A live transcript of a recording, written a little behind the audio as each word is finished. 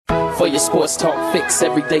For your sports talk fix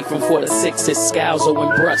every day from 4 to 6, it's Scalzo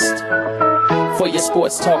and Brust. For your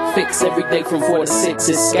sports talk fix every day from 4 to 6,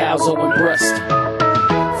 it's Scalzo and Brust.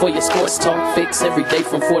 For your sports talk fix every day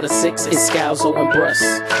from 4 to 6, it's Scalzo and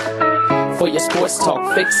Brust. For your sports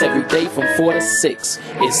talk fix every day from 4 to 6,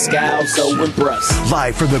 it's Scalzo and Brust.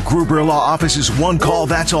 Live from the Gruber Law Office's One Call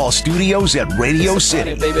That's All studios at Radio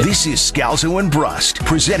City, this is Scalzo and Brust,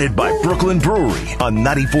 presented by Brooklyn Brewery on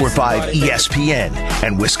 94.5 ESPN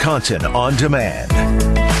and Wisconsin On Demand.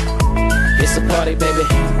 It's a party, baby.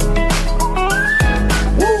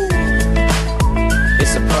 Woo!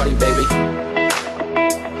 It's a party, baby.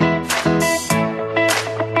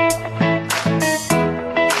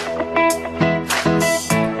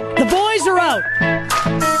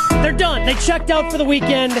 They're done. They checked out for the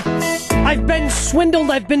weekend. I've been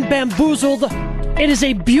swindled. I've been bamboozled. It is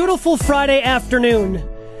a beautiful Friday afternoon.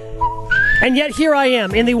 And yet here I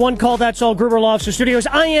am in the One Call That's All Gruber Law Office Studios.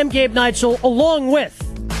 I am Gabe Neitzel, along with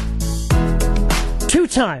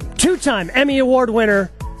two-time Emmy Award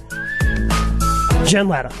winner, Jen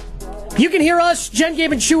Lada. You can hear us, Jen,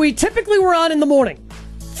 Gabe, and Chewy. Typically we're on in the morning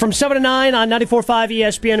from 7 to 9 on 94.5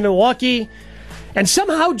 ESPN in Milwaukee. And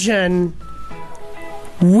somehow, Jen,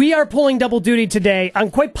 we are pulling double duty today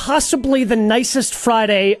on quite possibly the nicest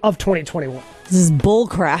Friday of 2021. This is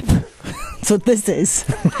bullcrap. That's what this is.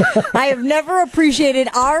 I have never appreciated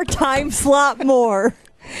our time slot more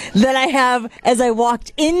than I have as I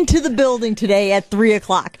walked into the building today at 3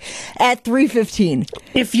 o'clock, at 3:15.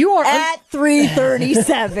 If you are at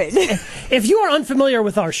 3:37. If you are unfamiliar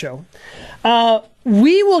with our show,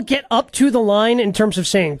 we will get up to the line in terms of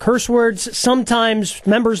saying curse words. Sometimes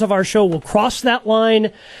members of our show will cross that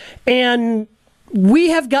line, and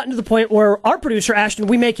we have gotten to the point where our producer, Ashton,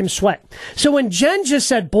 we make him sweat. So when Jen just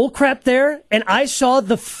said bullcrap there, and I saw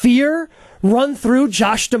the fear run through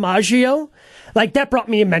Josh DiMaggio, like, that brought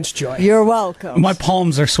me immense joy. You're welcome. My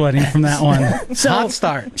palms are sweating from that one. So, hot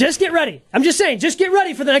start. Just get ready. I'm just saying, just get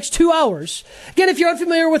ready for the next 2 hours. Again, if you're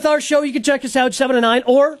unfamiliar with our show, you can check us out 7 to 9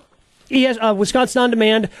 or Wisconsin On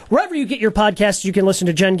Demand. Wherever you get your podcasts, you can listen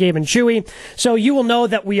to Jen, Gabe, and Chewy. So you will know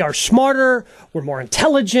that we are smarter, we're more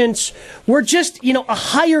intelligent, we're just, a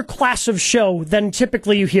higher class of show than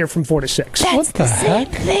typically you hear from 4 to 6. That's the same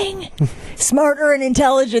thing. Smarter and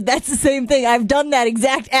intelligent, that's the same thing. I've done that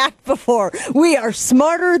exact act before. We are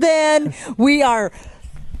smarter than, we are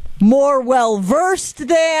more well-versed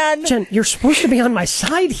than. Jen, you're supposed to be on my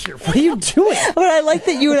side here. What are you doing? But I like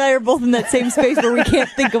that you and I are both in that same space where we can't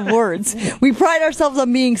think of words. We pride ourselves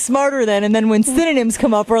on being smarter than, and then when synonyms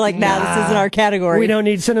come up, we're like, nah, this isn't our category. We don't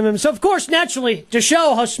need synonyms. So, of course, naturally, to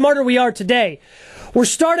show how smarter we are today, we're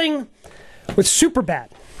starting with Superbad.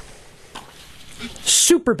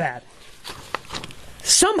 Superbad.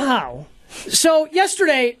 Somehow. So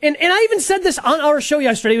yesterday, and I even said this on our show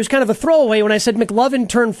yesterday, it was kind of a throwaway when I said McLovin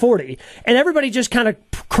turned 40, and everybody just kind of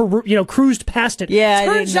cruised past it. Yeah, I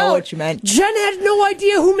didn't know what you meant. Jen had no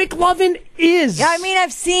idea who McLovin is. Yeah, I mean,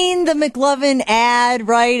 I've seen the McLovin ad,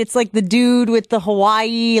 right? It's like the dude with the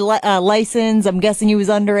Hawaii license. I'm guessing he was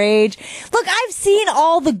underage. Look, I've seen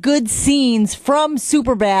all the good scenes from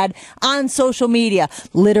Superbad on social media.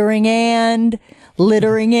 Littering and...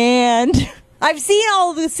 I've seen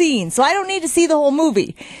all the scenes, so I don't need to see the whole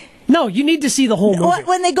movie. No, you need to see the whole movie.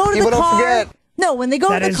 When they go to the car... No, when they go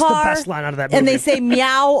to the car the best line out of that movie. And they say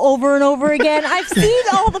meow over and over again, I've seen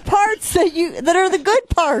all the parts that are the good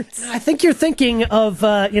parts. I think you're thinking of,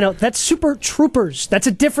 that's Super Troopers. That's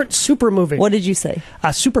a different super movie. What did you say?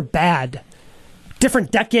 Superbad.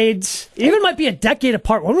 Different decades. Even might be a decade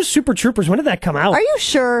apart. When was Super Troopers? When did that come out? Are you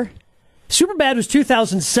sure? Superbad was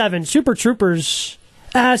 2007. Super Troopers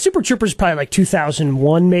probably like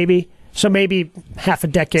 2001 maybe. So maybe half a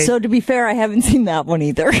decade. So to be fair, I haven't seen that one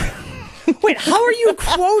either. Wait, how are you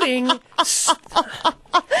quoting?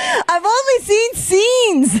 I've only seen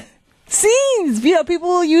scenes. Scenes. People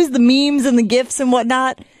will use the memes and the GIFs and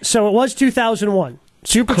whatnot. So it was 2001.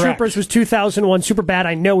 Super Correct. Troopers was 2001. Superbad,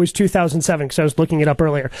 I know, is 2007 because I was looking it up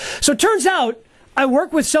earlier. So it turns out I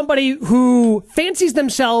work with somebody who fancies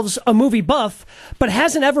themselves a movie buff, but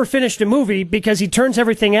hasn't ever finished a movie because he turns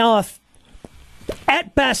everything off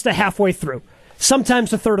at best a halfway through.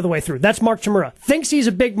 Sometimes a third of the way through. That's Mark Chimura. Thinks he's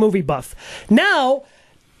a big movie buff. Now,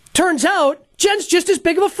 turns out, Jen's just as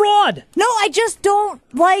big of a fraud. No, I just don't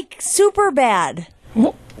like Superbad.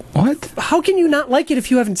 What? How can you not like it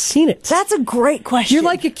if you haven't seen it? That's a great question. You're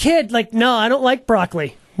like a kid. Like, no, I don't like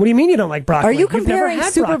broccoli. What do you mean you don't like broccoli? Are you You've never comparing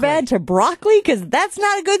had Superbad to broccoli? Because that's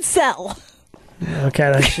not a good sell.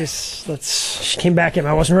 Okay, she came back in.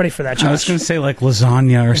 I wasn't ready for that, Josh. I was going to say like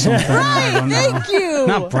lasagna or something. I don't know. Thank you.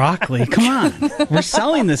 Not broccoli. Come on. We're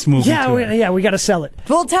selling this movie. Yeah, we got to sell it.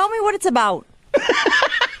 Well, tell me what it's about.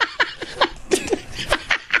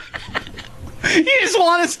 You just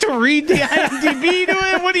want us to read the IMDb to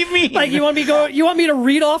it? What do you mean? Like you want me to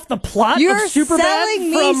read off the plot You're of Superbad selling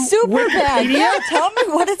me from Superbad. Wikipedia? Yeah, tell me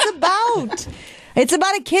what it's about. It's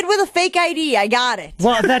about a kid with a fake ID. I got it.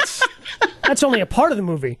 Well, that's only a part of the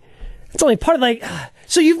movie. It's only part of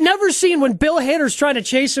so you've never seen when Bill Hader's trying to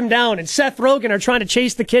chase him down and Seth Rogen are trying to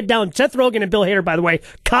chase the kid down. Seth Rogen and Bill Hader, by the way,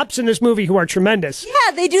 cops in this movie who are tremendous.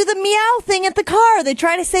 Yeah, they do the meow thing at the car. They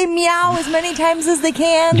try to say meow as many times as they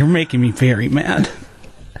can. You're making me very mad.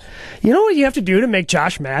 You know what you have to do to make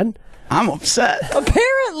Josh mad? I'm upset.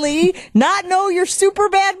 Apparently, not know your super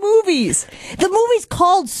bad movies. The movie's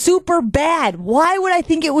called Superbad. Why would I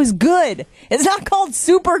think it was good? It's not called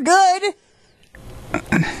Super Good.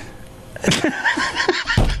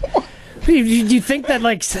 You think that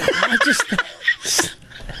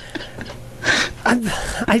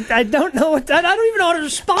I don't know. I don't even know how to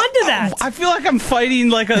respond to that. I feel like I'm fighting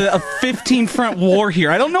like a 15 front war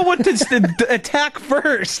here. I don't know what to attack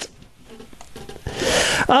first.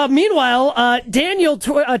 Meanwhile, Daniel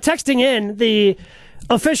texting in the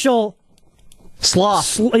official sloth.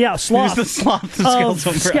 Sloth. Here's the sloth of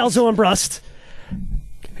Scalzo and Brust.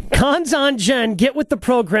 Cons on Jen, get with the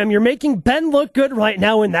program. You're making Ben look good right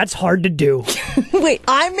now, and that's hard to do. Wait,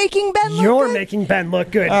 I'm making Ben look good? You're making Ben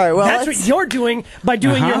look good. All right, well, that's what you're doing by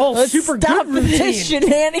doing your whole super stop good routine. This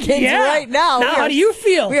shenanigans right now. Now, how do you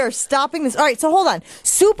feel? We are stopping this. All right, so hold on.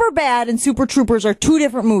 Superbad and Super Troopers are two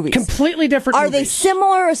different movies. Completely different movies. movies. Are they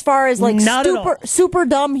similar as far as like super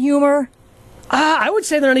dumb humor? I would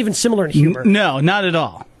say they're not even similar in humor. No, not at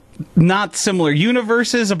all. Not similar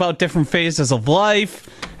universes about different phases of life.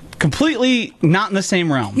 Completely not in the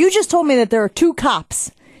same realm. You just told me that there are two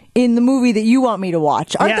cops in the movie that you want me to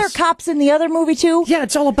watch. Aren't there cops in the other movie too? Yeah,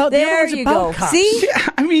 it's all about there. You go. Cops. See, yeah,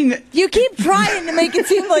 I mean, you keep trying to make it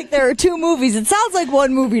seem like there are two movies. It sounds like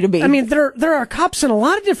one movie to me. I mean, there are cops in a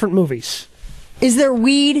lot of different movies. Is there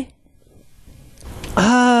weed?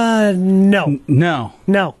 No.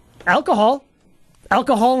 No. Alcohol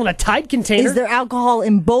in a Tide container. Is there alcohol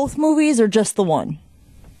in both movies or just the one?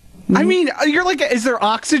 I mean, you're like, is there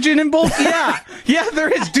oxygen in both? Yeah. Yeah, there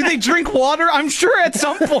is. Do they drink water? I'm sure at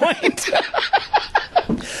some point.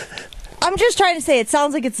 I'm just trying to say, it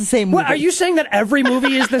sounds like it's the same movie. What, are you saying that every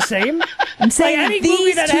movie is the same? I'm saying like any these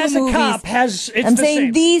movie that two has movies, a cop has. It's I'm the saying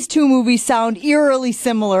same. These two movies sound eerily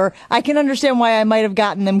similar. I can understand why I might have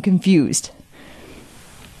gotten them confused.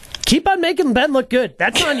 Keep on making Ben look good.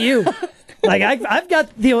 That's on you. Like I've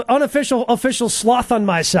got the official sloth on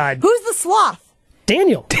my side. Who's the sloth?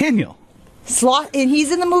 Daniel. Sloth, and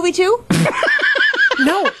he's in the movie too?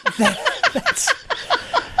 No,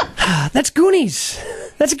 that's Goonies.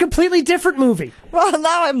 That's a completely different movie. Well,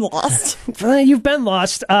 now I'm lost. You've been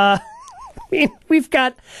lost. We've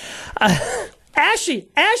got Ashy.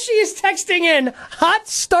 Ashy is texting in, hot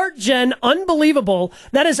start, Jen, unbelievable.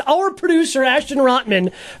 That is our producer, Ashton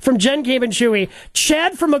Rotman, from Jen, Gabe, and Chewy.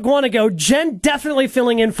 Chad from Iguanago. Jen definitely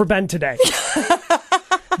filling in for Ben today.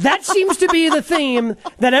 That seems to be the theme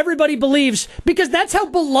that everybody believes, because that's how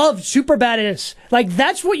beloved Superbad is. Like,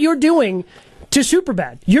 that's what you're doing to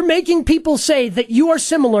Superbad. You're making people say that you are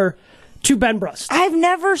similar to Ben Brust. I've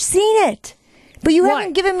never seen it. But you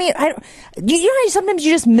haven't given me... you know how sometimes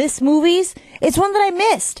you just miss movies? It's one that I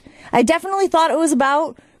missed. I definitely thought it was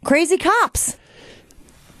about crazy cops.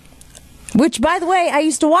 Which, by the way, I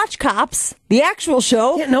used to watch Cops, the actual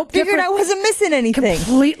show. Yeah, nope, figured I wasn't missing anything.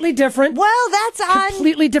 Completely different. Well, that's on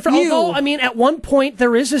completely different. you. Although, I mean, at one point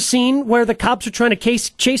there is a scene where the cops are trying to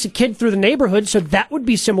chase a kid through the neighborhood, so that would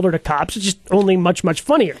be similar to Cops. It's just only much, much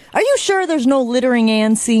funnier. Are you sure there's no littering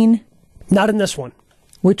Ann scene? Not in this one.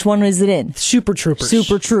 Which one is it in? Super Troopers.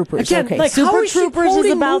 Super Troopers. Again, okay. like, Super Troopers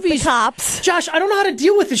is about the cops. Josh, I don't know how to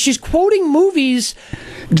deal with this. She's quoting movies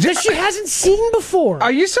that she hasn't seen before.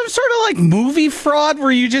 Are you some sort of like movie fraud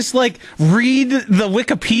where you just like read the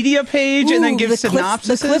Wikipedia page and then give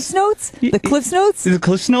synopsis? The Cliffs Notes? The Cliffs Notes? The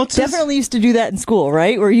Cliffs Notes? Definitely used to do that in school,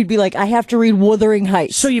 right? Where you'd be like, I have to read Wuthering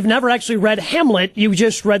Heights. So you've never actually read Hamlet, you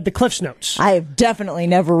just read the Cliffs Notes. I have definitely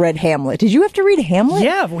never read Hamlet. Did you have to read Hamlet?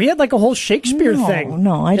 Yeah, we had like a whole Shakespeare thing.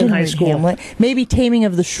 No, I didn't read Hamlet. Maybe Taming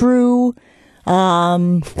of the Shrew.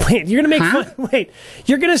 Wait, you're gonna make fun. Wait,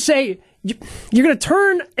 you're gonna say you're going to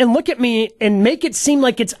turn and look at me and make it seem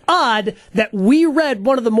like it's odd that we read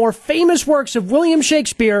one of the more famous works of William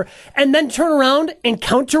Shakespeare and then turn around and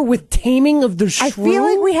counter with Taming of the Shrew? I feel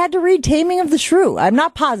like we had to read Taming of the Shrew. I'm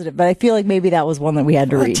not positive, but I feel like maybe that was one that we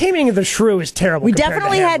had to read. Taming of the Shrew is terrible. We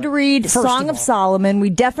definitely had to read Song of Solomon.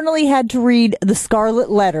 We definitely had to read The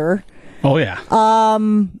Scarlet Letter. Oh yeah.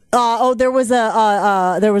 There was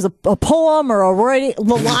a poem or a writing.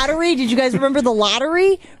 The Lottery. Did you guys remember The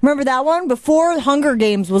Lottery? Remember that one? Before Hunger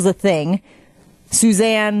Games was a thing.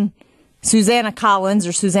 Susanna Collins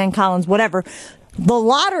or Suzanne Collins, whatever. The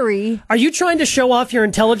Lottery. Are you trying to show off your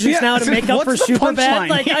intelligence now to make up for Superbad?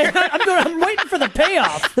 Like I'm waiting for the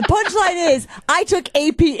payoff. The punchline is, I took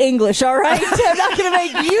AP English. All right, I'm not going to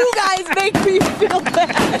make you guys make me feel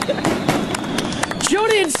bad.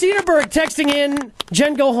 Jody and Cedarburg texting in,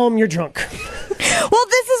 Jen, go home, you're drunk. Well,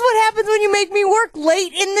 this is what happens when you make me work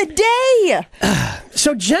late in the day.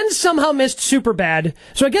 So Jen somehow missed Superbad.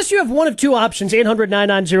 So I guess you have one of two options,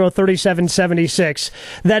 800-990-3776.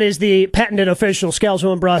 That is the patented official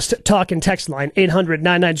Scalzo and Brust talk and text line,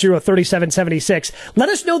 800-990-3776. Let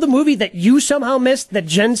us know the movie that you somehow missed, that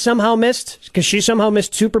Jen somehow missed, because she somehow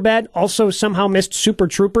missed Superbad, also somehow missed Super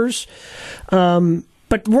Troopers.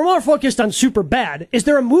 But we're more focused on Superbad. Is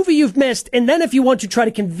there a movie you've missed? And then if you want to try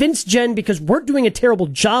to convince Jen, because we're doing a terrible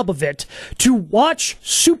job of it, to watch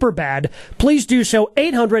Superbad, please do so.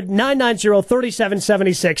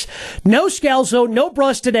 800-990-3776. No Scalzo, no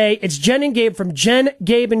Brust today. It's Jen and Gabe from Jen,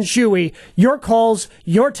 Gabe, and Chewy. Your calls,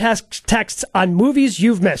 your texts on movies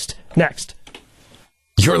you've missed. Next.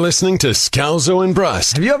 You're listening to Scalzo and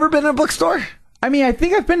Brust. Have you ever been in a bookstore? I mean, I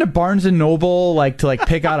think I've been to Barnes and Noble, to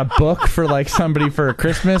pick out a book for somebody for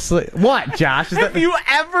Christmas. What, Josh? Have you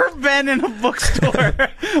ever been in a bookstore?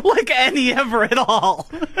 Any ever at all?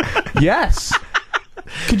 Yes.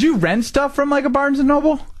 Could you rent stuff from a Barnes and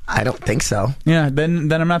Noble? I don't think so. Yeah,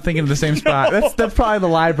 then I'm not thinking of the same spot. That's probably the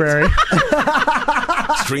library.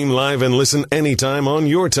 Stream live and listen anytime on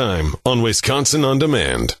your time on Wisconsin On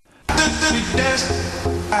Demand.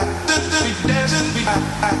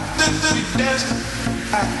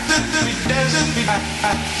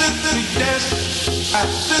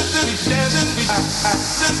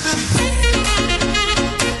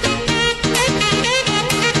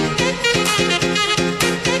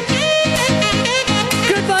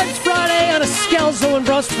 Good Vibes Friday on a Scalzo and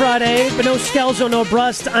Brust Friday, but no Scalzo, no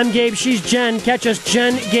Brust. I'm Gabe, she's Jen. Catch us,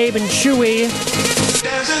 Jen, Gabe, and Chewy.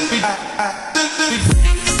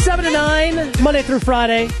 7 to 9, Monday through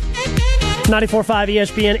Friday. 94.5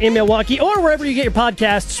 ESPN in Milwaukee, or wherever you get your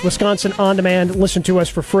podcasts, Wisconsin On Demand. Listen to us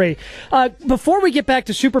for free. Before we get back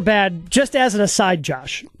to Superbad, just as an aside,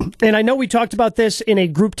 Josh, and I know we talked about this in a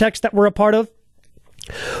group text that we're a part of,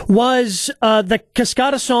 was the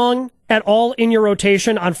Cascada song at all in your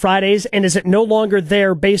rotation on Fridays, and is it no longer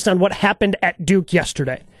there based on what happened at Duke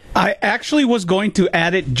yesterday? I actually was going to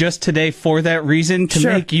add it just today for that reason, to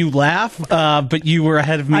make you laugh, but you were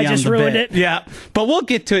ahead of me on the bit. I just ruined it. Yeah, but we'll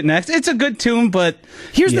get to it next. It's a good tune, but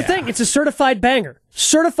here's the thing. It's a certified banger.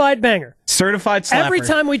 Certified banger. Certified slapper. Every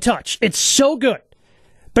time we touch, it's so good.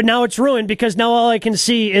 But now it's ruined because now all I can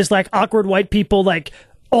see is awkward white people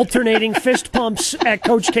alternating fist pumps at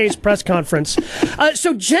Coach K's press conference.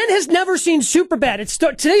 So Jen has never seen Superbad.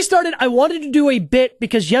 Today started, I wanted to do a bit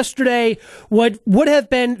because yesterday would have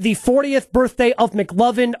been the 40th birthday of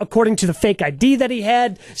McLovin, according to the fake ID that he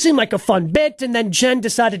had. Seemed like a fun bit, and then Jen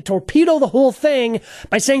decided to torpedo the whole thing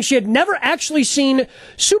by saying she had never actually seen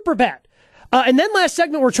Superbad. And then last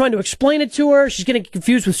segment, we're trying to explain it to her. She's getting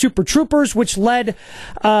confused with Super Troopers, which led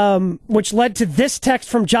to this text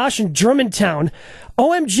from Josh in Germantown.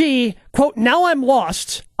 OMG, quote, now I'm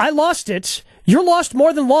lost. I lost it. You're lost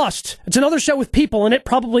more than lost. It's another show with people in it,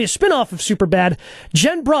 probably a spinoff of Superbad.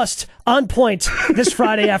 Jen Brust on point this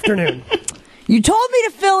Friday afternoon. You told me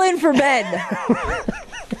to fill in for Ben.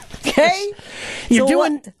 Okay? You're so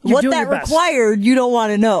doing what your that best. required, you don't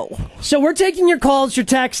want to know. So we're taking your calls, your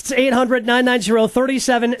texts,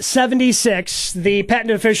 800-990-3776, the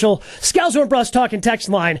patented official Scalzo and Brust talk and text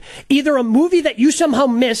line. Either a movie that you somehow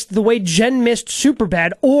missed the way Jen missed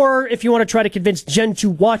Superbad, or if you want to try to convince Jen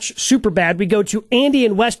to watch Superbad, we go to Andy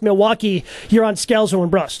in West Milwaukee. You're on Scalzo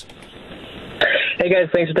and Brust. Hey guys,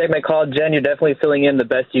 thanks for taking my call. Jen, you're definitely filling in the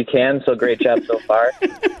best you can, so great job so far.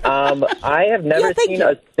 I have never seen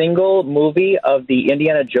a single movie of the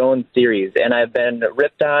Indiana Jones series, and I've been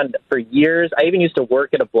ripped on for years. I even used to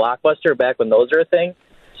work at a Blockbuster back when those were a thing.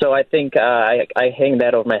 So I think I hang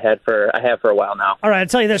that over my head for a while now. All right, I'll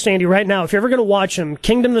tell you this, Andy, right now. If you're ever going to watch them,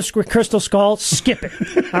 Kingdom of the Crystal Skull, skip it.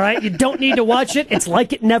 All right? You don't need to watch it. It's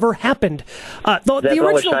like it never happened. The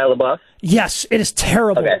original, with Shia LaBeouf? Yes, it is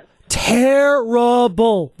terrible. Okay.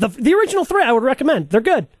 terrible. The original three, I would recommend. They're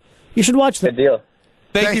good. You should watch them. Good deal.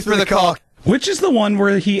 Thank you for the call. Which is the one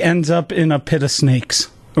where he ends up in a pit of snakes?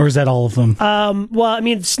 Or is that all of them? Well, I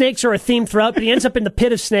mean, snakes are a theme throughout, but he ends up in the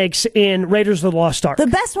pit of snakes in Raiders of the Lost Ark. The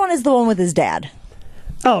best one is the one with his dad.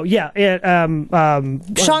 Oh, yeah.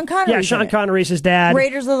 Sean Connery. Yeah, Sean Connery's his dad.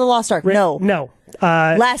 Raiders of the Lost Ark. No.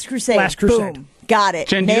 Last Crusade. Last Crusade. Boom. Got it.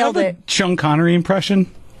 Jen, do you have a Sean Connery impression?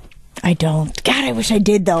 I don't. God, I wish I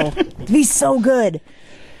did, though. It'd be so good.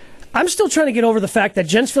 I'm still trying to get over the fact that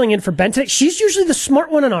Jen's filling in for Ben today. She's usually the smart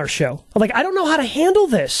one on our show. Like, I don't know how to handle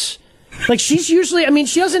this. Like, she's usually, I mean,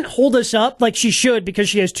 she doesn't hold us up like she should because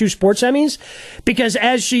she has 2 sports Emmys. Because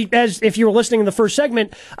as if you were listening in the first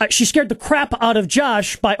segment, she scared the crap out of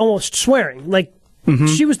Josh by almost swearing. Like,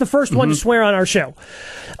 she was the first one to swear on our show.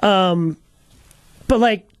 But,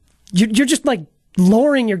 like, you're just, like,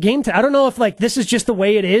 lowering your game. I don't know if, like, this is just the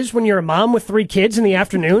way it is when you're a mom with 3 kids in the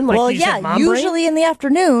afternoon. Like, well, yeah, usually in the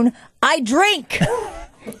afternoon, I drink.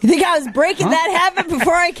 You think I was breaking that habit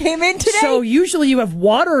before I came in today? So usually you have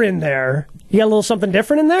water in there. You got a little something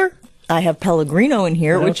different in there? I have Pellegrino in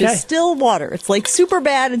here, which is still water. It's like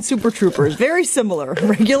Superbad and Super Troopers. Very similar.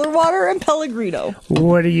 Regular water and Pellegrino.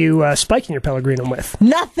 What are you spiking your Pellegrino with?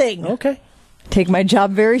 Nothing. Okay. Take my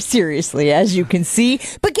job very seriously, as you can see.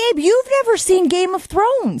 But Gabe, you've never seen Game of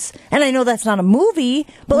Thrones. And I know that's not a movie,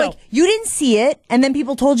 but like, you didn't see it, and then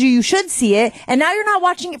people told you should see it, and now you're not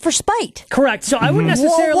watching it for spite. Correct. So I wouldn't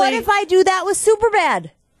necessarily... Well, what if I do that with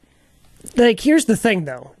Superbad? Like, here's the thing,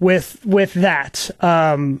 though, with that.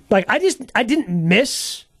 Like, I didn't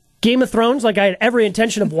miss Game of Thrones. Like, I had every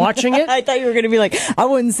intention of watching it. I thought you were going to be like, I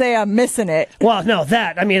wouldn't say I'm missing it. Well, no,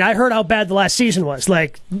 I mean, I heard how bad the last season was.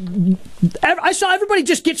 Like, I saw everybody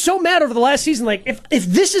just get so mad over the last season. Like, if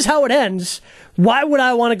this is how it ends, why would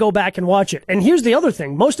I want to go back and watch it? And here's the other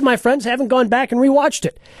thing. Most of my friends haven't gone back and rewatched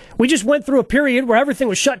it. We just went through a period where everything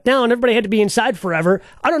was shut down. Everybody had to be inside forever.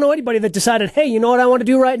 I don't know anybody that decided, hey, you know what I want to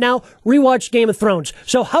do right now? Rewatch Game of Thrones.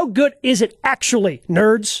 So how good is it actually,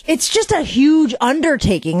 nerds? It's just a huge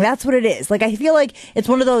undertaking. That's what it is. Like, I feel like it's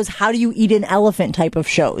one of those how do you eat an elephant type of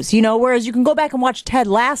shows, you know, whereas you can go back and watch Ted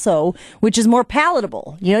Lasso, which is more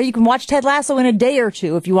palatable. You know, you can watch Ted Lasso in a day or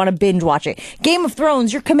two if you want to binge watch it. Game of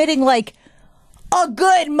Thrones, you're committing like a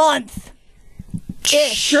good month.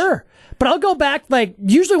 Sure. But I'll go back, like,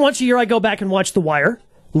 usually once a year I go back and watch The Wire.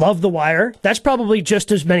 Love The Wire. That's probably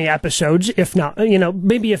just as many episodes, if not, you know,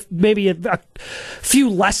 maybe a few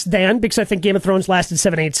less than, because I think Game of Thrones lasted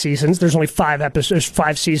 7-8 seasons. There's only 5 episodes,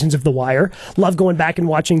 5 seasons of The Wire. Love going back and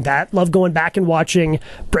watching that. Love going back and watching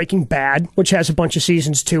Breaking Bad, which has a bunch of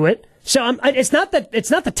seasons to it. So it's not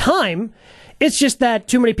the time. It's just that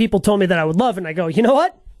too many people told me that I would love it, and I go, you know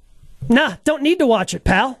what? Nah, don't need to watch it,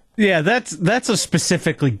 pal. Yeah, that's a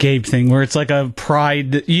specifically Gabe thing where it's like a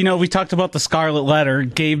pride. You know, we talked about the Scarlet Letter.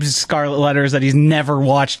 Gabe's Scarlet Letter is that he's never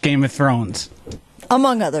watched Game of Thrones.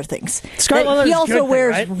 Among other things. Scarlet he also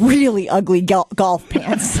wears really ugly golf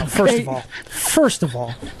pants. First of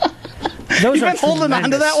all. Those You've been holding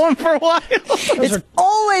on to that one for a while. It's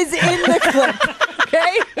always in the clip,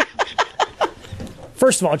 okay?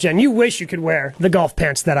 First of all, Jen, you wish you could wear the golf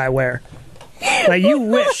pants that I wear. Like, you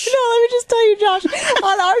wish. No, let me just tell you, Josh.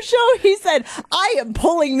 On our show, he said, I am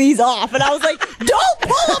pulling these off. And I was like, don't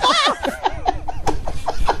pull them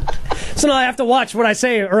off! So now I have to watch what I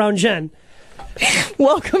say around Jen.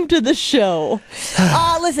 Welcome to the show.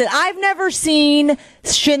 Listen, I've never seen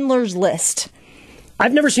Schindler's List.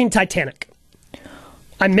 I've never seen Titanic.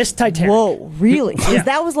 I missed Titanic. Whoa, really? Because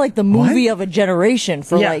that was like the movie of a generation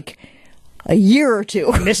for like a year or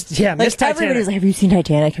two. Missed Titanic. Everybody was like, have you seen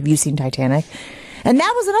Titanic? Have you seen Titanic? And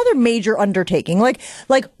that was another major undertaking. Like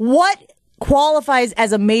what qualifies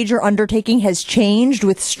as a major undertaking has changed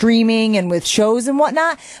with streaming and with shows and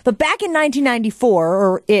whatnot. But back in 1994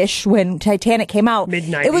 or ish, when Titanic came out,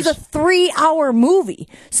 mid-90s, it was a 3-hour movie.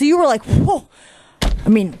 So you were like, whoa. I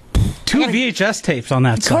mean, 2 VHS tapes on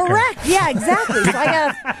that sucker. Correct. Yeah, exactly. So I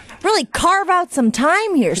gotta really carve out some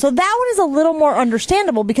time here. So that one is a little more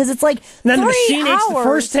understandable because it's like 3 then the machine hours. Eats the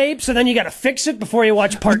first tape, so then you got to fix it before you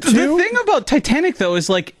watch part 2. The thing about Titanic, though, is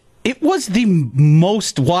like it was the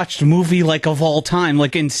most watched movie like of all time,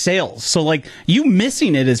 like in sales. So like you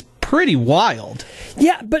missing it is pretty wild.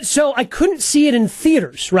 Yeah, but so I couldn't see it in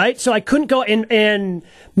theaters, right? So I couldn't go and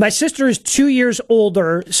my sister is 2 years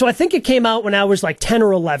older, so I think it came out when I was like 10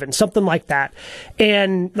 or 11, something like that.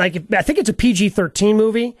 And like I think it's a PG-13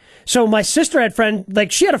 movie. So my sister had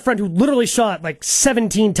she had a friend who literally saw it like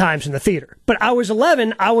 17 times in the theater. but I was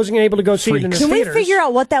 11. I wasn't able to go see it in the theaters. Can we figure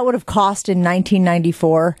out what that would have cost in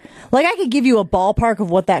 1994? Like, I could give you a ballpark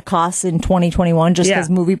of what that costs in 2021 just because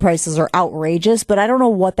movie prices are outrageous, but I don't know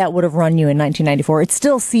what that would have run you in 1994. It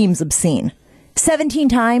still seems obscene. 17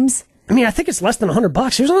 times? I mean, I think it's less than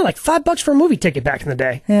 $100. It was only like $5 for a movie ticket back in the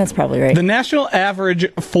day. Yeah, that's probably right. The national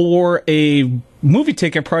average for a movie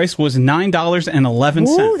ticket price was $9.11.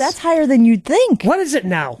 Ooh, that's higher than you'd think. What is it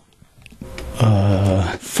now?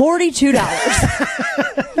 $42.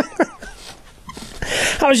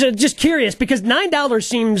 I was just curious because $9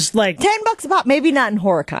 seems like $10 a pop. Maybe not in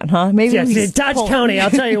Horicon, huh? Maybe Dodge County.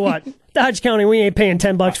 I'll tell you what. Dodge County, we ain't paying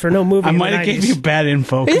 $10 for no movie. I might have gave you bad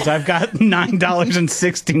info because I've got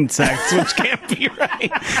 $9.16, which can't be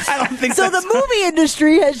right. I don't think so. The movie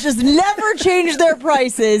industry has just never changed their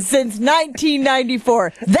prices since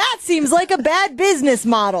 1994. That seems like a bad business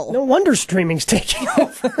model. No wonder streaming's taking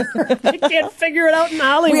over. They can't figure it out in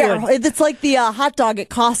Hollywood. It's like the hot dog at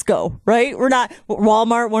Costco, right? We're not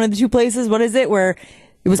Walmart, one of the two places. What is it? Where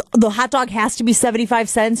it was the hot dog has to be 75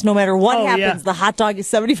 cents no matter what happens. Yeah. The hot dog is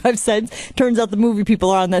 75 cents. Turns out the movie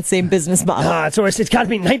people are on that same business model. So it's got to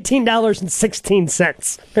be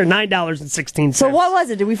 $19.16 or $9.16. So what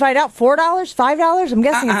was it? Did we find out? $4? $5? I'm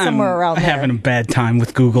guessing it's somewhere around there. I'm having a bad time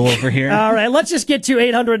with Google over here. All right, let's just get to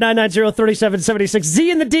 800-990-3776.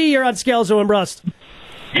 Z and the D, you're on Scalzo and Brust.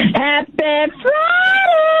 Happy Friday!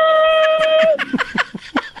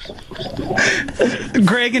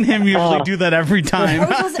 Greg and him usually do that every time.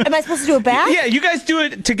 Am I supposed to do it back? Yeah, you guys do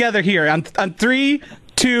it together here. On 3,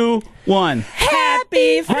 2, 1.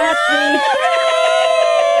 Happy Friday!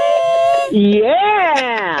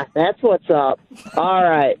 Yeah, that's what's up. All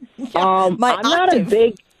right. I'm not a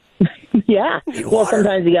big. Yeah. Well,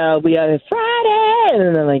 sometimes we got Friday,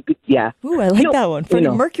 and then Ooh, I like that one. Freddie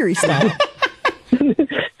Mercury style.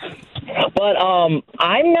 But I'm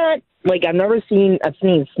not. I've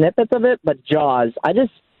seen snippets of it, but Jaws, I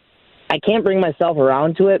can't bring myself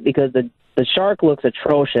around to it because the shark looks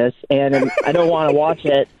atrocious, and I don't want to watch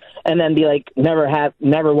it and then be like, never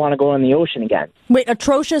want to go in the ocean again. Wait,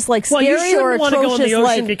 atrocious like scary you shouldn't or want atrocious to go in the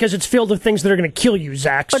ocean like because it's filled with things that are going to kill you,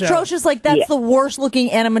 Zach. So. Atrocious like that's the worst looking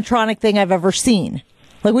animatronic thing I've ever seen.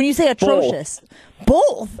 Like when you say atrocious,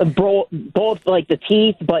 both like the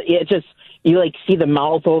teeth, but it just you see the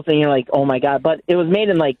mouth open, and you're like, oh my god! But it was made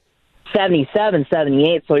in 77,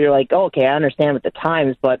 78, so you're like, okay, I understand with the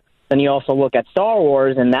times, but then you also look at Star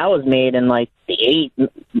Wars, and that was made in the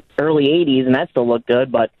early 80s, and that still looked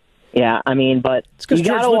good, but yeah, I mean, but you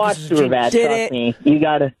gotta watch Superbad, trust me. You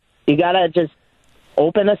gotta just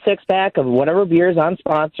open a 6-pack of whatever beer's on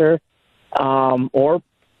sponsor, or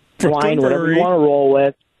wine, whatever you want to roll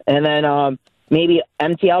with, and then maybe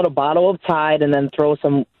empty out a bottle of Tide, and then throw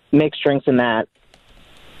some mixed drinks in that.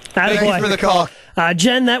 Thank you for the call.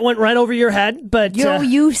 Jen, that went right over your head, but...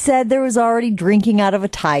 you said there was already drinking out of a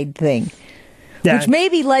Tide thing. Which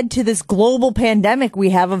maybe led to this global pandemic we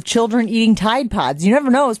have of children eating Tide Pods. You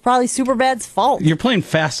never know. It's probably Superbad's fault. You're playing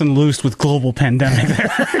fast and loose with global pandemic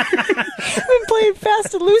there. I've been playing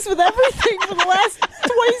fast and loose with everything for the last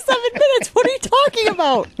 27 minutes. What are you talking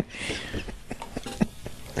about?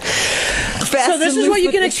 So this is what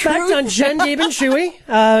you can expect on Jen, Gabe, and Shuey.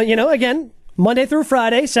 Again... Monday through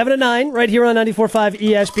Friday, 7 to 9, right here on 94.5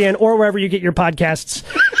 ESPN or wherever you get your podcasts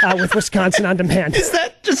with Wisconsin On Demand. Is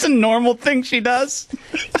that just a normal thing she does?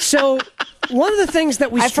 So, one of the things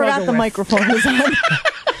that we struggle with... I forgot the microphone was on.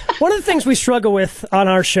 One of the things we struggle with on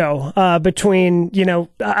our show, between,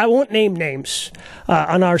 I won't name names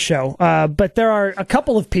on our show, but there are a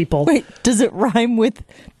couple of people... Wait, does it rhyme with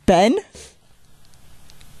Ben?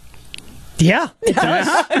 Yeah, it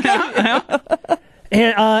does.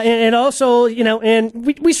 And also, and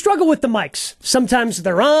we struggle with the mics. Sometimes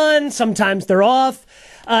they're on, sometimes they're off.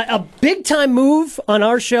 A big-time move on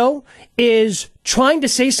our show is trying to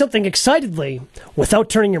say something excitedly without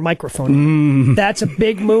turning your microphone on. That's a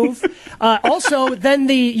big move. Also, then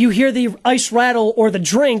you hear the ice rattle or the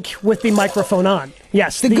drink with the microphone on.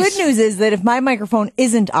 Yes. The good news is that if my microphone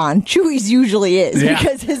isn't on, Chewy's usually is,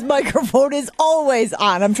 because his microphone is always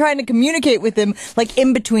on. I'm trying to communicate with him,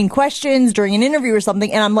 in between questions during an interview or something,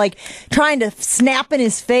 and I'm, trying to snap in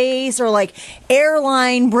his face or,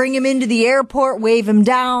 airline, bring him into the airport, wave him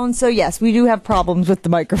down. So, yes, we do have problems with the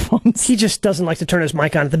microphones. He just doesn't like to turn his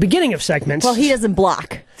mic on at the beginning of segments. Well, he doesn't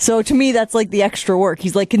block. So, to me, that's, the extra work.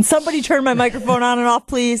 He's like, can somebody turn my microphone on and off,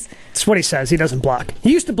 please? That's what he says. He doesn't block.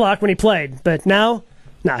 He used to block when he played, but now...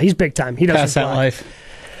 Nah, he's big time. He doesn't pass that life.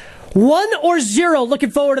 1 or 0.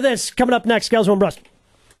 Looking forward to this. Coming up next, Scalzo and Brust.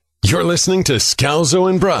 You're listening to Scalzo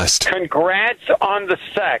and Brust. Congrats on the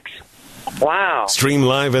sex. Wow. Stream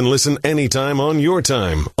live and listen anytime on your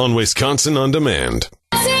time on Wisconsin On Demand.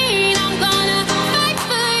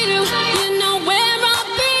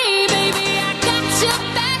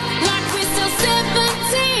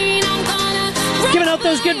 Giving out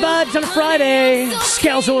those good vibes on a Friday.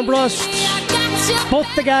 Scalzo and Brust.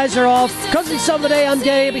 Both the guys are off. Cousin Summer Day, I'm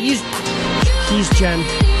Gabe. He's Jen.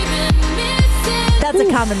 That's a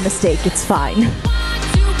common mistake. It's fine.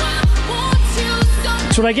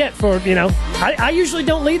 That's what I get for, I usually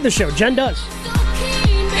don't lead the show. Jen does.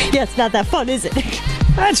 Yeah, it's not that fun, is it?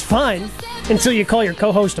 That's fine. Until you call your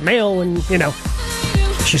co-host a male and,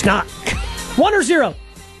 she's not. 1 or 0?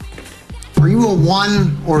 Are you a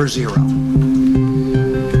 1 or a 0?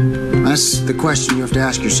 That's the question you have to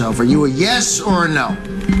ask yourself. Are you a yes or a no?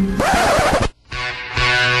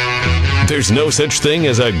 There's no such thing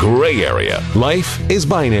as a gray area. Life is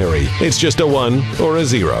binary. It's just a 1 or a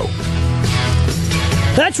 0.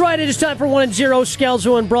 That's right. It is time for 1 and 0,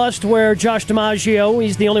 Scalzo and Brust, where Josh DiMaggio,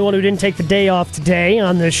 he's the only one who didn't take the day off today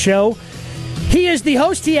on this show. He is the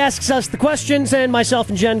host. He asks us the questions, and myself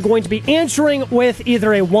and Jen going to be answering with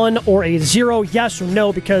either a 1 or a 0, yes or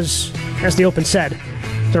no, because, as the Open said,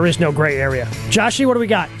 there is no gray area. Joshy, what do we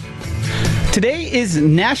got? Today is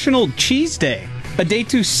National Cheese Day, a day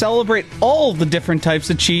to celebrate all the different types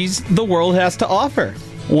of cheese the world has to offer.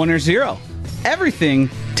 1 or 0. Everything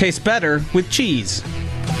tastes better with cheese.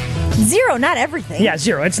 0, not everything. Yeah,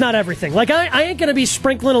 0. It's not everything. Like, I ain't going to be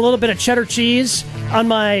sprinkling a little bit of cheddar cheese on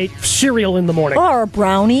my cereal in the morning. Or a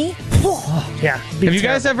brownie. Yeah. Have you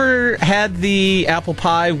guys ever had the apple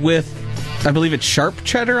pie with, I believe it's sharp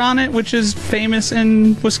cheddar on it, which is famous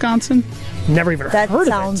in Wisconsin? Never even heard of it. That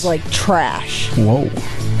sounds like trash. Whoa.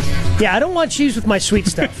 Yeah, I don't want cheese with my sweet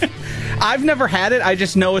stuff. I've never had it. I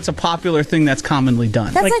just know it's a popular thing that's commonly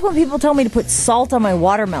done. That's like when people tell me to put salt on my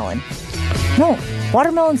watermelon. No,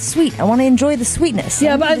 watermelon's sweet. I want to enjoy the sweetness.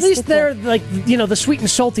 Yeah, but at least they're like, the sweet and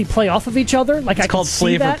salty play off of each other. Like, it's called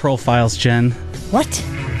flavor profiles, Jen. What?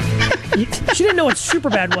 She didn't know what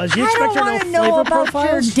Superbad was. You expect her to know flavor about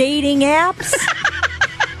profiles? Your dating apps.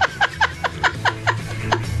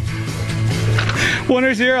 1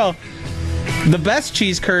 or 0. The best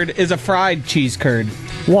cheese curd is a fried cheese curd.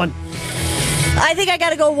 1. I think I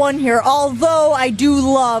got to go 1 here, although I do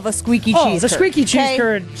love a squeaky cheese curd. The squeaky cheese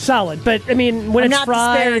curd, solid. But, I mean, when I'm it's not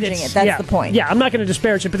fried... disparaging it. That's the point. Yeah, I'm not going to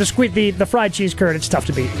disparage it, but the fried cheese curd, it's tough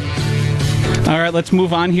to beat. All right, let's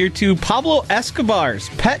move on here to Pablo Escobar's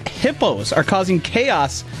pet hippos are causing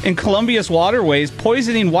chaos in Colombia's waterways,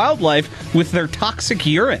 poisoning wildlife with their toxic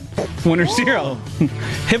urine. 1 or 0.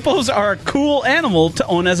 Hippos are a cool animal to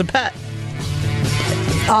own as a pet.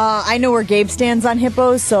 I know where Gabe stands on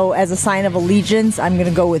hippos, so as a sign of allegiance, I'm going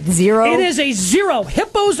to go with 0. It is a 0.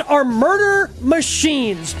 Hippos are murder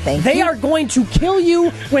machines. They are going to kill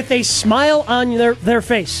you with a smile on their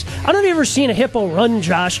face. I don't know if you've ever seen a hippo run,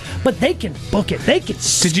 Josh, but they can book it. They can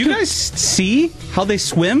Did you guys see how they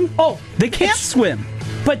swim? Oh, they can't swim.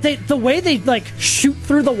 But the way they shoot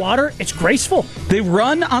through the water, it's graceful. They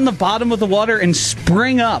run on the bottom of the water and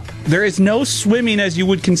spring up. There is no swimming as you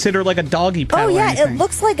would consider like a doggy paddle. Oh yeah, it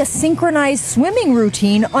looks like a synchronized swimming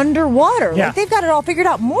routine underwater. Yeah. Like they've got it all figured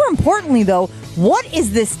out. More importantly, though, what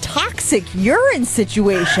is this toxic urine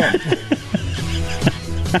situation?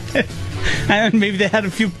 And maybe they had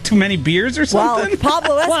a few too many beers or something. Well,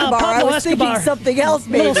 Pablo Escobar, I was thinking something else,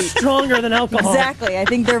 maybe. A little stronger than alcohol. Exactly. I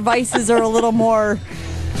think their vices are a little more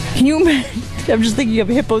human. I'm just thinking of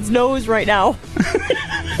Hippo's nose right now.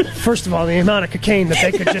 First of all, the amount of cocaine that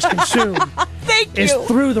they could just consume is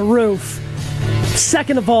through the roof.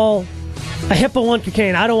 Second of all, a Hippo on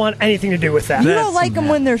cocaine, I don't want anything to do with that. You don't like them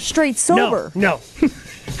when they're straight sober. No.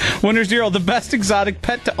 1 or 0. The best exotic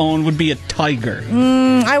pet to own would be a tiger.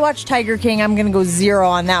 I watched Tiger King. I'm going to go 0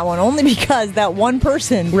 on that one, only because that one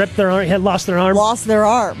person ripped their arm, had lost their arm. Lost their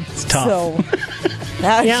arm. It's tough. So,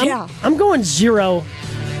 I'm going 0.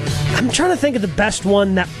 I'm trying to think of the best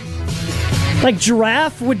one that, like,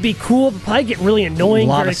 giraffe would be cool, but probably get really annoying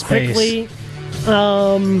very quickly. You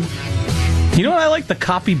know what? I like the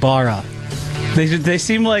capybara. They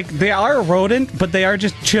seem like they are a rodent, but they are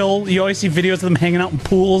just chill. You always see videos of them hanging out in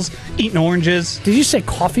pools, eating oranges. Did you say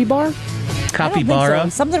coffee bar? Capybara. I don't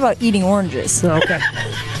think so. Something about eating oranges. Oh, okay.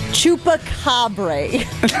 Chupacabra.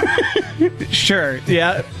 Sure.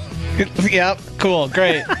 Yeah. Yeah. Cool.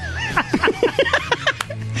 Great.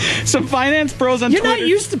 Some finance bros on You're Twitter. You're not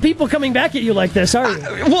used to people coming back at you like this, are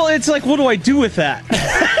you? Well, it's like, what do I do with that?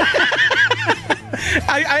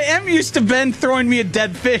 I am used to Ben throwing me a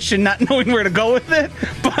dead fish and not knowing where to go with it,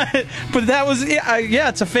 but that was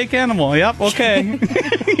it's a fake animal. Yep, okay.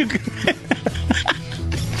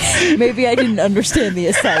 Maybe I didn't understand the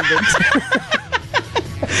assignment.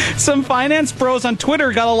 Some finance bros on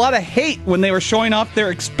Twitter got a lot of hate when they were showing off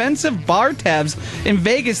their expensive bar tabs in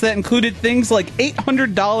Vegas that included things like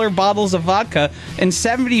 $800 bottles of vodka and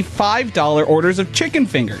 $75 orders of chicken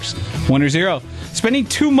fingers. 1 or 0. Spending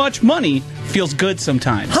too much money feels good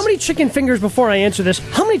sometimes. How many chicken fingers, before I answer this,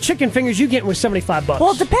 how many chicken fingers you getting with $75?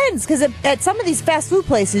 Well, it depends, because at some of these fast food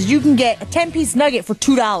places, you can get a 10-piece nugget for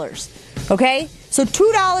 $2. Okay? So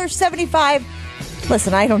 $2.75.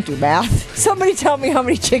 Listen, I don't do math. Somebody tell me how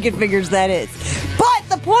many chicken fingers that is. But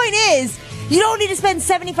the point is, you don't need to spend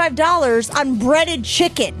 $75 on breaded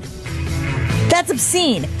chicken. That's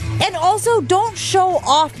obscene. And also, don't show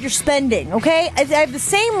off your spending, okay? I have the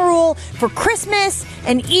same rule for Christmas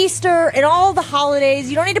and Easter and all the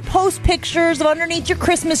holidays. You don't need to post pictures of underneath your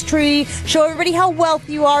Christmas tree, show everybody how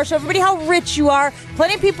wealthy you are, show everybody how rich you are.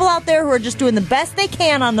 Plenty of people out there who are just doing the best they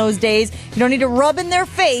can on those days. You don't need to rub in their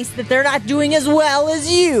face that they're not doing as well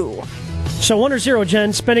as you. So 1 or 0,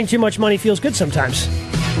 Jen, spending too much money feels good sometimes.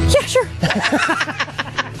 Yeah, sure.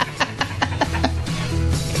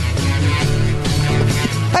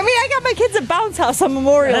 I mean, I got my kids at Bounce House on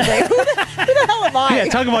Memorial Day. Who the hell am I? Yeah,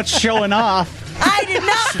 talk about showing off. I did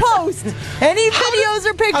not post any videos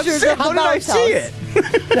or pictures of the Bounce House. How did I see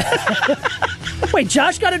it? Wait,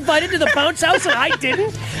 Josh got invited to the Bounce House and I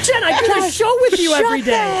didn't? Jen, I do a show with you every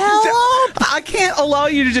day. Shut the hell up. I can't allow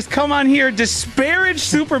you to just come on here, disparage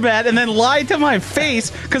Superbad, and then lie to my face,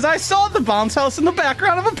 because I saw the Bounce House in the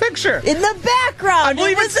background of a picture. In the background. I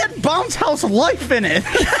believe it said Bounce House Life in it.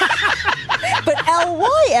 But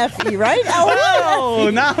L-Y-F-E, right? L-Y-F-E. Oh,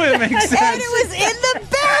 now it makes sense. And it was in the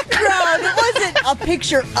background. It wasn't a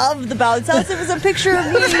picture of the Bounce House. It was a picture of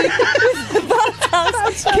me with the Bounce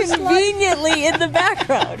House conveniently in the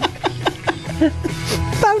background.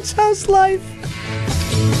 Bounce House life.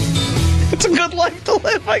 It's a good life to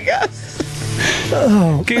live, I guess.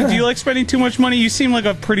 Oh, Gabe, do you like spending too much money? You seem like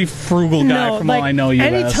a pretty frugal guy from all I know you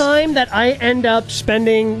as. Anytime that I end up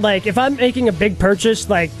spending, like, if I'm making a big purchase,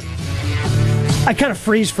 like, I kind of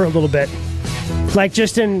freeze for a little bit. Like,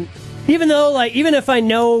 just in, even if I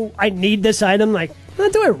know I need this item, like,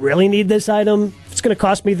 do I really need this item? It's going to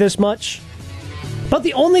cost me this much. But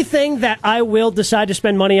the only thing that I will decide to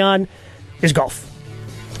spend money on is golf.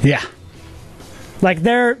 Yeah. Like,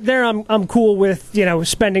 I'm cool with,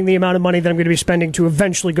 spending the amount of money that I'm going to be spending to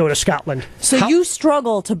eventually go to Scotland. So you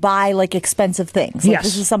struggle to buy, like, expensive things. Like, yes.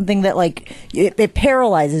 This is something that, like, it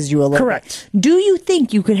paralyzes you a little Correct. bit. Do you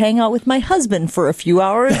think you could hang out with my husband for a few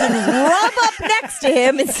hours and rub up next to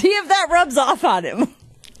him and see if that rubs off on him?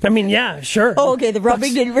 I mean, yeah, sure. Oh, okay, the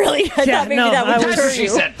rubbing didn't really. I thought maybe that would deter you.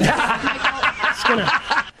 Just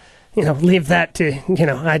gonna, leave that to,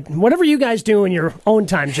 whatever you guys do in your own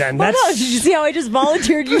time, Jen. Well, no, did you see how I just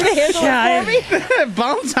volunteered you to handle it for me?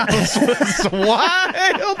 Bounce House was a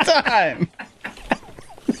wild time.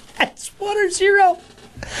 That's 1 or 0. On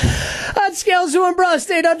Scalzo and Brust,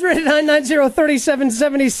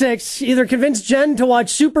 800-990-3776. Either convince Jen to watch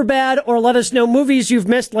Superbad or let us know movies you've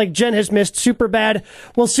missed like Jen has missed Superbad.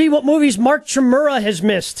 We'll see what movies Mark Chmura has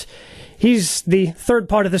missed. He's the third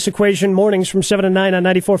part of this equation, mornings from 7 to 9 on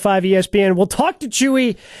 94.5 ESPN. We'll talk to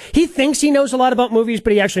Chewy. He thinks he knows a lot about movies,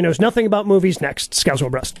 but he actually knows nothing about movies. Next, Scalzo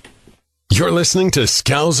and Brust. You're listening to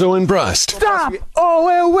Scalzo and Brust. Stop! Oh,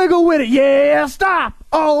 and wiggle with it. Yeah, stop!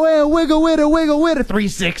 Oh, and wiggle with it,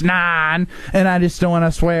 369. And I just don't want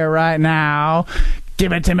to swear right now.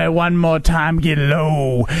 Give it to me one more time. Get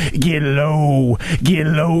low, get low, get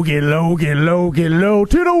low, get low, get low, get low.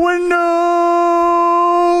 To the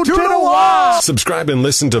window, to the wall. Subscribe and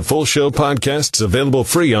listen to full show podcasts available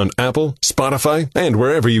free on Apple, Spotify, and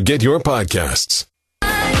wherever you get your podcasts.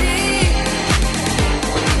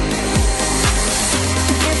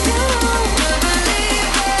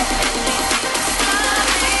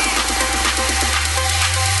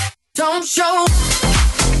 Don't show.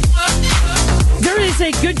 There is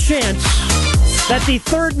a good chance that the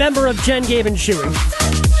third member of Jen, Gabe, and Chewy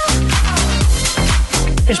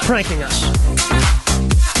is pranking us.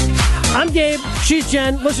 I'm Gabe. She's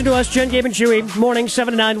Jen. Listen to us, Jen, Gabe, and Chewy. Morning,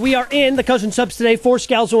 7 to 9. We are in the Cousin Subs today for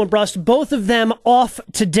Scalzo and Brust. Both of them off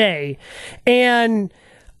today. And,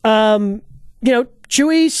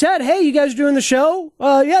 Chewy said, hey, you guys doing the show?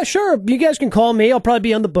 Yeah, sure. You guys can call me. I'll probably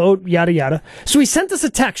be on the boat, yada, yada. So he sent us a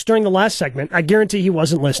text during the last segment. I guarantee he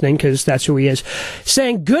wasn't listening because that's who he is,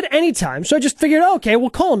 saying good anytime. So I just figured, okay, we'll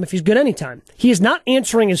call him if he's good anytime. He is not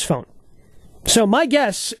answering his phone. So my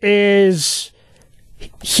guess is,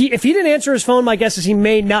 if he didn't answer his phone, my guess is he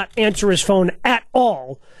may not answer his phone at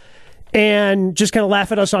all and just kind of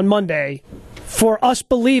laugh at us on Monday for us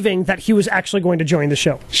believing that he was actually going to join the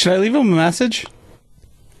show. Should I leave him a message?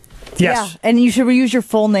 Yes. Yeah, and you should use your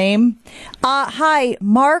full name. Hi,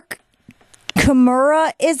 Mark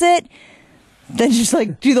Kimura, is it? Then just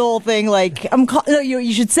do the whole thing no,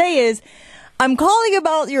 you should say is, I'm calling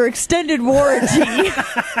about your extended warranty.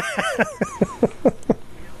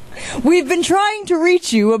 We've been trying to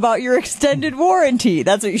reach you about your extended warranty.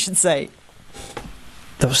 That's what you should say.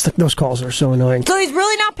 Those calls are so annoying. So he's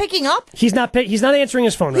really not picking up? He's not answering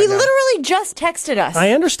his phone right now. He literally just texted us.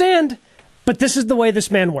 I understand, but this is the way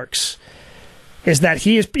this man works. Is that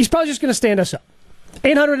he's probably just going to stand us up.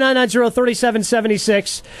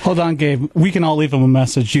 800-990-3776. Hold on, Gabe. We can all leave him a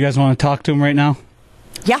message. You guys want to talk to him right now?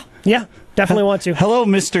 Yeah. Yeah, definitely want to. Hello,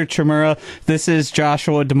 Mr. Chimura. This is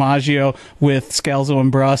Joshua DiMaggio with Scalzo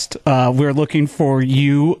and Brust. We're looking for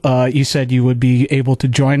you. You said you would be able to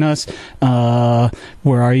join us.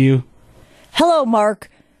 Where are you? Hello,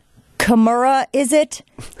 Mark Kimura, is it?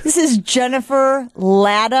 This is Jennifer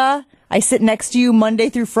Lada. I sit next to you Monday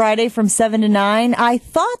through Friday from 7 to 9. I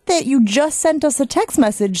thought that you just sent us a text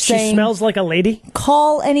message saying... She smells like a lady?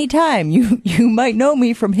 Call anytime. You might know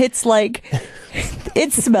me from hits like...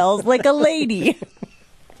 It smells like a lady.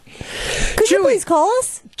 Could you please call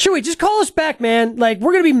us? Chewy, just call us back, man. We're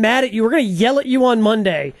going to be mad at you. We're going to yell at you on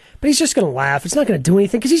Monday. But he's just going to laugh. It's not going to do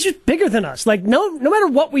anything because he's just bigger than us. No matter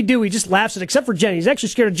what we do, he just laughs at it, except for Jen. He's actually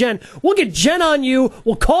scared of Jen. We'll get Jen on you.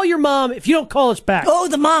 We'll call your mom if you don't call us back. Oh,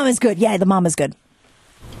 the mom is good. Yeah, the mom is good.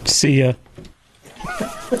 See ya.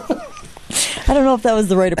 I don't know if that was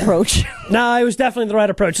the right approach. No, it was definitely the right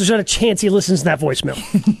approach. There's not a chance he listens to that voicemail.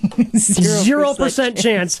 0%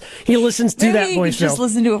 chance he listens to that voicemail. Maybe just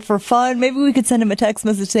listen to it for fun. Maybe we could send him a text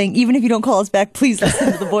message saying, even if you don't call us back, please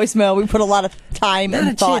listen to the voicemail. We put a lot of time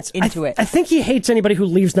and thought into it. I think he hates anybody who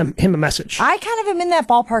leaves him a message. I kind of am in that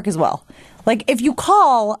ballpark as well. If you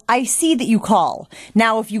call, I see that you call.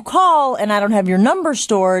 Now, if you call and I don't have your number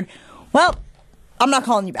stored, well, I'm not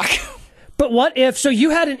calling you back. But what if, so you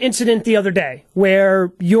had an incident the other day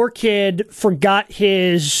where your kid forgot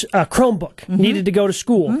his Chromebook, needed to go to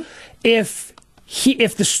school. Mm-hmm. If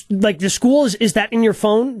the school is that in your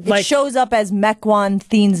phone? It shows up as Mequon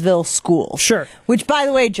Thiensville School. Sure. Which, by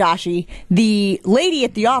the way, Joshy, the lady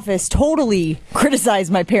at the office totally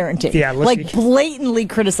criticized my parenting. Yeah, blatantly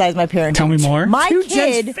criticized my parenting. Tell me more. My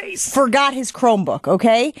kid forgot his Chromebook,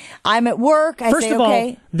 okay? I'm at work. First of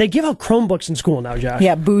all, they give out Chromebooks in school now, Josh.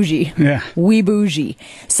 Yeah, bougie. Yeah. We bougie.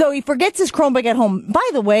 So he forgets his Chromebook at home. By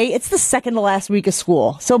the way, it's the second to last week of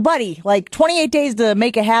school. So, buddy, 28 days to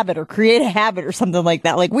make a habit or create a habit or something like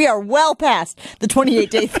that. We are well past the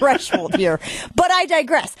 28-day threshold here. But I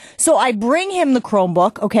digress. So I bring him the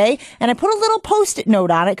Chromebook, okay? And I put a little Post-it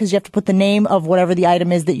note on it because you have to put the name of whatever the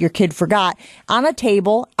item is that your kid forgot on a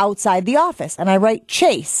table outside the office. And I write,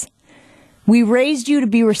 Chase, we raised you to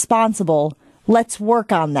be responsible. Let's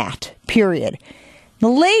work on that, period. The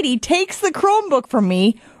lady takes the Chromebook from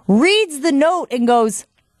me, reads the note, and goes,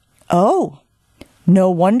 oh,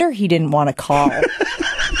 no wonder he didn't want to call.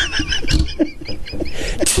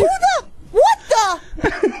 What the?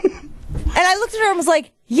 And I looked at her and was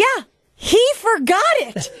like, yeah, he forgot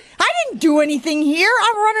it. I didn't do anything here.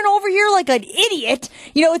 I'm running over here like an idiot.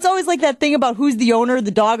 It's always like that thing about who's the owner,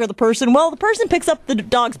 the dog or the person. Well, the person picks up the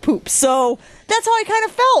dog's poop. So that's how I kind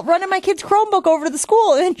of felt running my kid's Chromebook over to the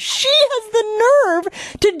school. And she has the nerve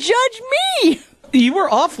to judge me. You were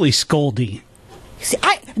awfully scoldy. See,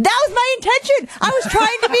 that was my intention. I was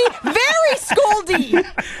trying to be very scoldy.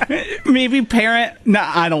 Maybe parent. No,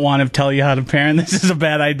 I don't want to tell you how to parent. This is a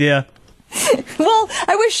bad idea. Well,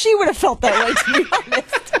 I wish she would have felt that way, to be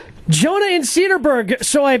honest. Jonah in Cedarburg.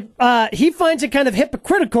 So he finds it kind of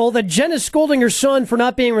hypocritical that Jen is scolding her son for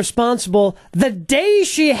not being responsible the day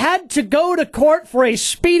she had to go to court for a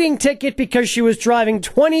speeding ticket because she was driving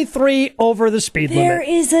 23 over the speed limit. There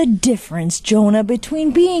is a difference, Jonah,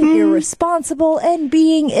 between being irresponsible and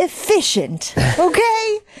being efficient. Okay?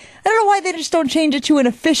 I don't know why they just don't change it to an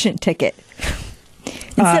efficient ticket.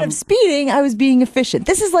 Instead of speeding, I was being efficient.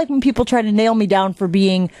 This is like when people try to nail me down for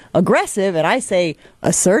being aggressive, and I say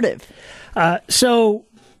assertive. So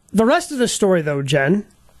the rest of the story, though, Jen,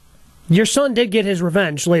 your son did get his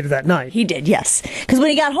revenge later that night. He did, yes. Because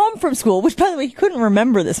when he got home from school, which, by the way, he couldn't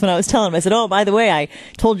remember this when I was telling him. I said, oh, by the way, I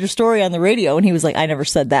told your story on the radio. And he was like, I never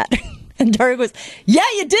said that. And Dario goes, yeah,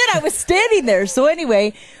 you did. I was standing there. So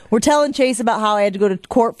anyway, we're telling Chase about how I had to go to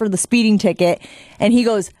court for the speeding ticket. And he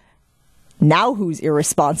goes, now who's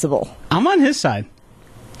irresponsible? I'm on his side.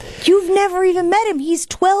 You've never even met him. He's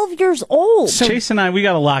 12 years old. So Chase and I, we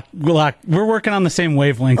got a lock. We're working on the same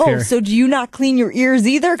wavelength here. Oh, so do you not clean your ears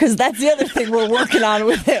either? Because that's the other thing we're working on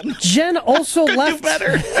with him. Jen also left.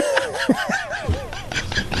 Better.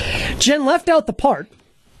 Jen left out the part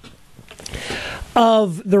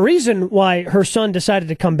of the reason why her son decided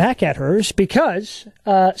to come back at her is because,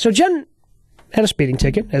 so Jen had a speeding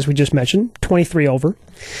ticket, as we just mentioned, 23 over.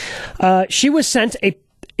 She was sent a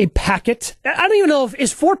packet. I don't even know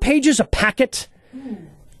is 4 pages a packet?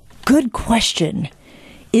 Good question.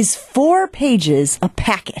 Is 4 pages a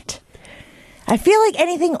packet? I feel like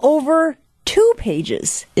anything over 2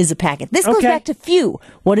 pages is a packet. This goes back to few.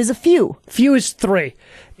 What is a few? Few is 3.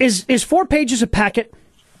 Is 4 pages a packet?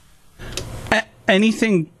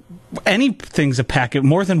 Anything's a packet.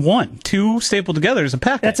 More than 1. 2 stapled together is a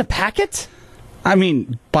packet. That's a packet? I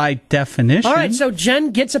mean, by definition. All right, so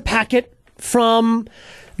Jen gets a packet from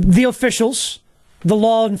the officials, the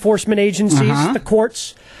law enforcement agencies, the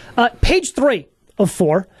courts. Page 3 of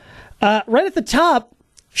 4. Right at the top,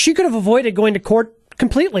 she could have avoided going to court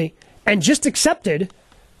completely and just accepted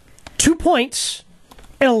 2 points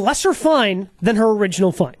and a lesser fine than her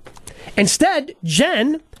original fine. Instead,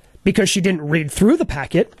 Jen, because she didn't read through the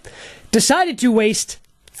packet, decided to waste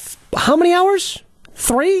how many hours?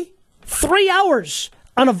 3 hours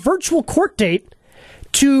on a virtual court date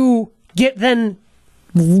to get then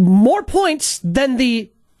more points than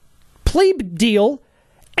the plebe deal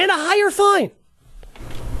and a higher fine.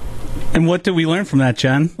 And what did we learn from that,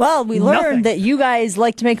 Jen? Well, we learned that you guys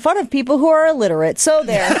like to make fun of people who are illiterate. So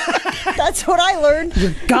there. That's what I learned.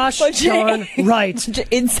 You're gosh darn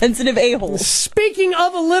right. Insensitive a-holes. Speaking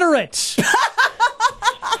of illiterates,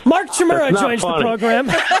 Mark Chimura joins the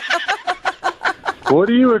program. What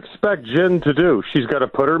do you expect Jen to do? She's got to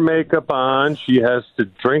put her makeup on. She has to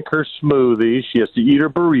drink her smoothie. She has to eat her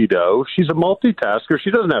burrito. She's a multitasker. She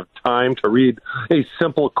doesn't have time to read a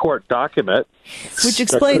simple court document. Which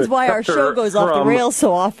explains why our show goes off the rails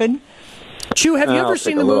so often. Chew, have you ever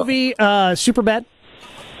seen the movie Superbad?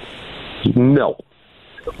 No.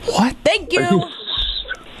 What? Thank you.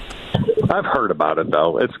 I've heard about it,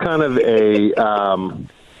 though. It's kind of a...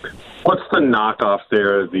 what's the knockoff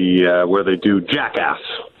there? The where they do Jackass?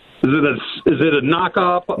 Is it a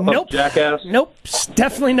knockoff of Jackass? Nope, it's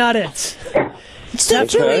definitely not it. So,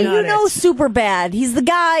 Chewy, you know Superbad. He's the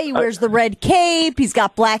guy. He wears the red cape. He's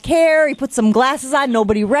got black hair. He puts some glasses on.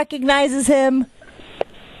 Nobody recognizes him.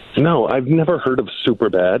 No, I've never heard of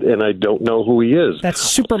Superbad, and I don't know who he is. That's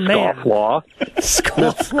Superman. Scofflaw.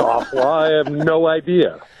 Scofflaw. I have no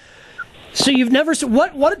idea. So you've never seen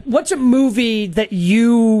what's a movie that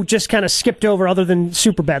you just kind of skipped over other than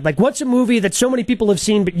Superbad? Like, what's a movie that so many people have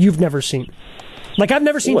seen but you've never seen? Like, I've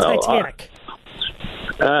never seen Titanic.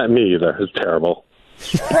 Me either. It's terrible.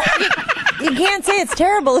 You can't say it's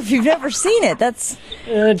terrible if you've never seen it. That's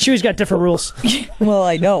Chewy's got different rules. Well,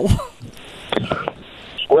 I know.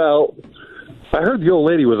 Well, I heard the old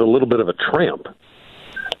lady was a little bit of a tramp.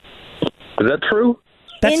 Is that true?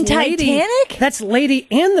 That's in Titanic? That's Lady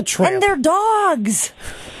and the Tramp. And their dogs.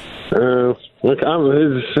 Look,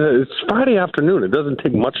 it's Friday afternoon. It doesn't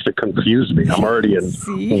take much to confuse me. I'm already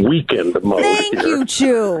in weekend mode. Thank you,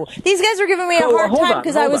 Chew. These guys were giving me a hard time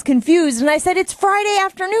because I was confused, and I said, it's Friday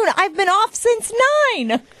afternoon. I've been off since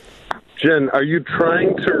 9. Jen, are you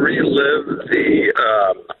trying to relive the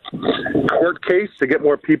court case to get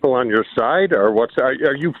more people on your side, or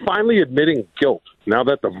are you finally admitting guilt now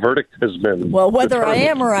that the verdict has been whether determined? I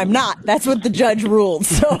am or I'm not, that's what the judge ruled.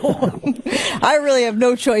 So I really have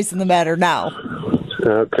no choice in the matter now.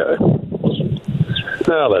 Okay.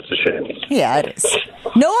 No, that's a shame. Yeah, it is.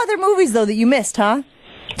 No other movies, though, that you missed, huh?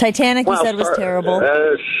 Titanic, you said, was terrible.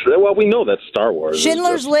 Well, we know that's Star Wars.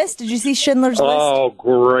 Schindler's List? Did you see Schindler's List? Oh,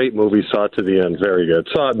 great movie. Saw it to the end. Very good.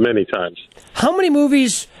 Saw it many times. How many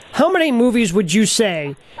movies would you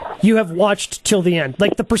say you have watched till the end?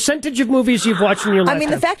 Like the percentage of movies you've watched in your lifetime? I mean,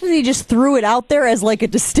 the fact that he just threw it out there as like a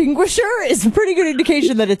distinguisher is a pretty good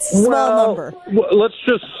indication that it's a small number. Well, let's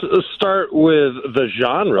just start with the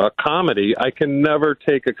genre, comedy. I can never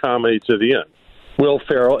take a comedy to the end. Will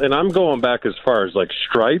Ferrell, and I'm going back as far as like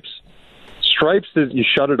Stripes. Stripes, you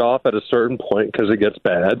shut it off at a certain point because it gets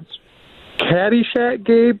bad. Caddyshack,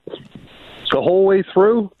 Gabe, the whole way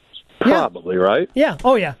through? Probably, right? Yeah.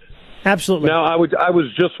 Oh, yeah. Absolutely. Now, I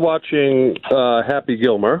was just watching Happy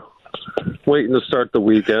Gilmore, waiting to start the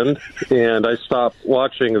weekend, and I stopped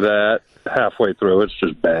watching that halfway through. It's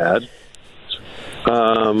just bad.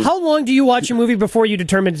 How long do you watch a movie before you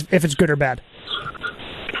determine if it's good or bad?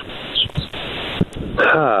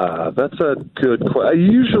 That's a good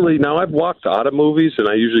question. Now I've walked out of movies, and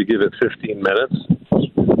I usually give it 15 minutes.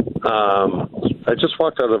 I just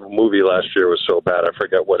walked out of a movie last year. It was so bad, I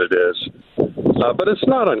forget what it is. But it's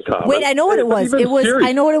not uncommon. Wait, I know what it was.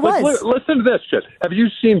 I know what it was. Listen to this, Jen. Have you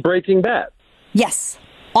seen Breaking Bad? Yes,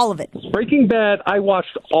 all of it. Breaking Bad, I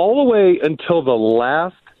watched all the way until the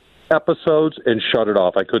last episodes and shut it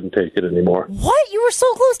off. I couldn't take it anymore. What? You were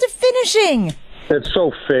so close to finishing. It's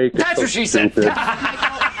so fake. That's what she said.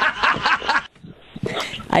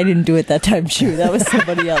 I didn't do it that time, Chew. That was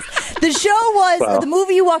somebody else. The show was, the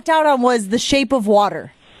movie you walked out on was The Shape of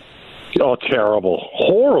Water. Oh, terrible.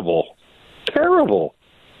 Horrible. Terrible.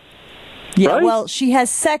 Yeah, right? Well, she has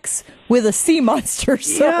sex with a sea monster.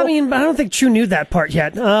 So. Yeah, I mean, I don't think Chew knew that part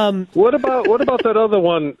yet. What about that other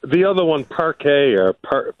one? The other one, Parquet or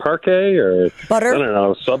Parquet or Butter? I don't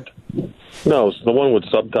know. No, it's the one with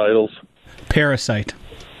subtitles. Parasite.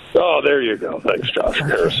 Oh, there you go. Thanks, Josh.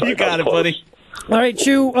 Parasite. You got it, buddy. All right,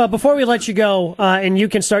 Chew, before we let you go, and you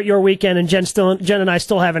can start your weekend, and Jen and I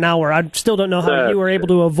still have an hour. I still don't know how you were able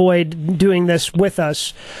to avoid doing this with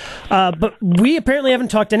us. But we apparently haven't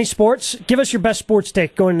talked any sports. Give us your best sports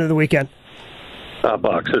take going into the weekend.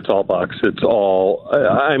 Bucks. It's all Bucks. It's all.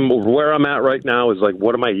 Where I'm at right now is like,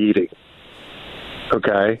 what am I eating?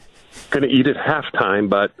 Okay, going to eat at halftime,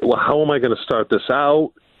 but how am I going to start this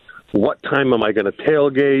out? What time am I going to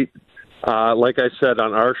tailgate? Like I said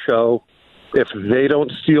on our show, if they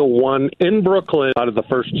don't steal one in Brooklyn out of the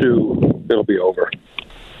first two, it'll be over.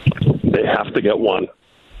 They have to get one.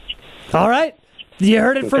 All right. You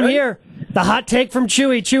heard it from here. The hot take from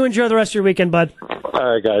Chewy. Chew, enjoy the rest of your weekend, bud.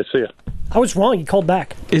 All right, guys. See ya. I was wrong. You called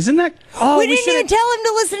back. Isn't that? Oh, we didn't even tell him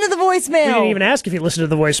to listen to the voicemail. We didn't even ask if he listened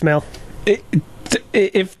to the voicemail.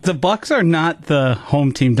 If the Bucks are not the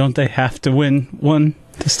home team, don't they have to win one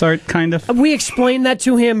to start, kind of? We explained that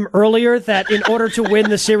to him earlier, that in order to win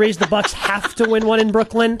the series, the Bucks have to win one in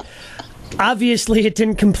Brooklyn. Obviously, it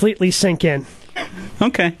didn't completely sink in.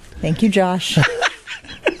 Okay. Thank you, Josh.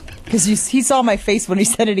 Because he saw my face when he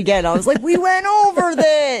said it again. I was like, we went over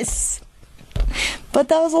this. But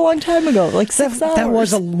that was a long time ago, like 6 hours. That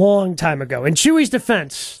was a long time ago. In Chewy's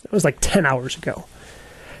defense, that was like 10 hours ago.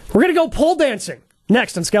 We're going to go pole dancing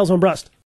next on Scalzo and Brust.